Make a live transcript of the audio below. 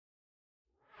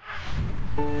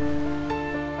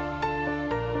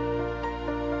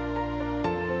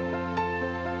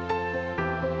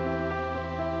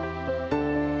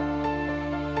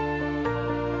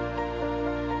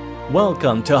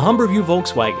Welcome to Humberview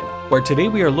Volkswagen, where today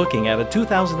we are looking at a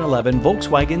 2011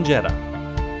 Volkswagen Jetta.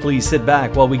 Please sit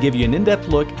back while we give you an in-depth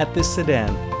look at this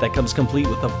sedan that comes complete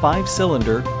with a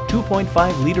 5-cylinder,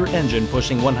 2.5-liter engine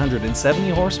pushing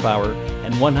 170 horsepower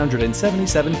and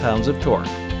 177 pounds of torque.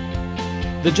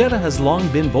 The Jetta has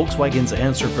long been Volkswagen's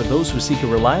answer for those who seek a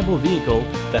reliable vehicle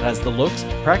that has the looks,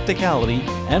 practicality,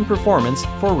 and performance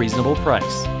for a reasonable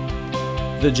price.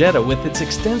 The Jetta, with its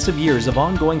extensive years of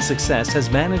ongoing success, has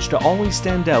managed to always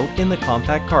stand out in the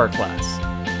compact car class.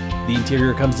 The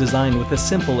interior comes designed with a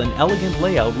simple and elegant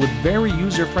layout with very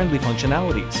user-friendly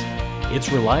functionalities.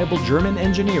 Its reliable German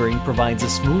engineering provides a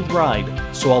smooth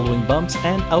ride, swallowing bumps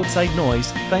and outside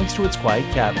noise thanks to its quiet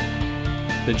cabin.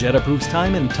 The Jetta proves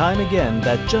time and time again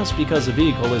that just because a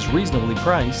vehicle is reasonably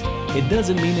priced, it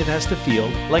doesn't mean it has to feel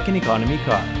like an economy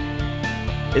car.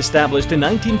 Established in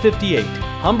 1958,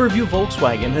 Humberview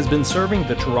Volkswagen has been serving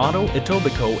the Toronto,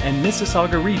 Etobicoke, and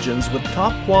Mississauga regions with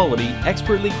top-quality,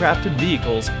 expertly crafted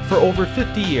vehicles for over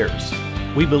 50 years.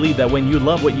 We believe that when you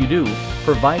love what you do,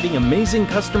 providing amazing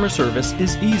customer service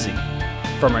is easy.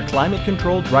 From our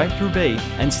climate-controlled drive-through bay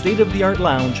and state-of-the-art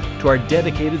lounge to our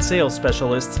dedicated sales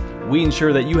specialists, we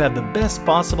ensure that you have the best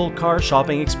possible car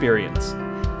shopping experience.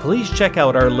 Please check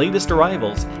out our latest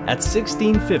arrivals at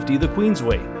 1650 the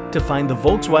Queensway to find the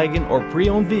Volkswagen or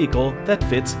pre-owned vehicle that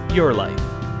fits your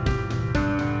life.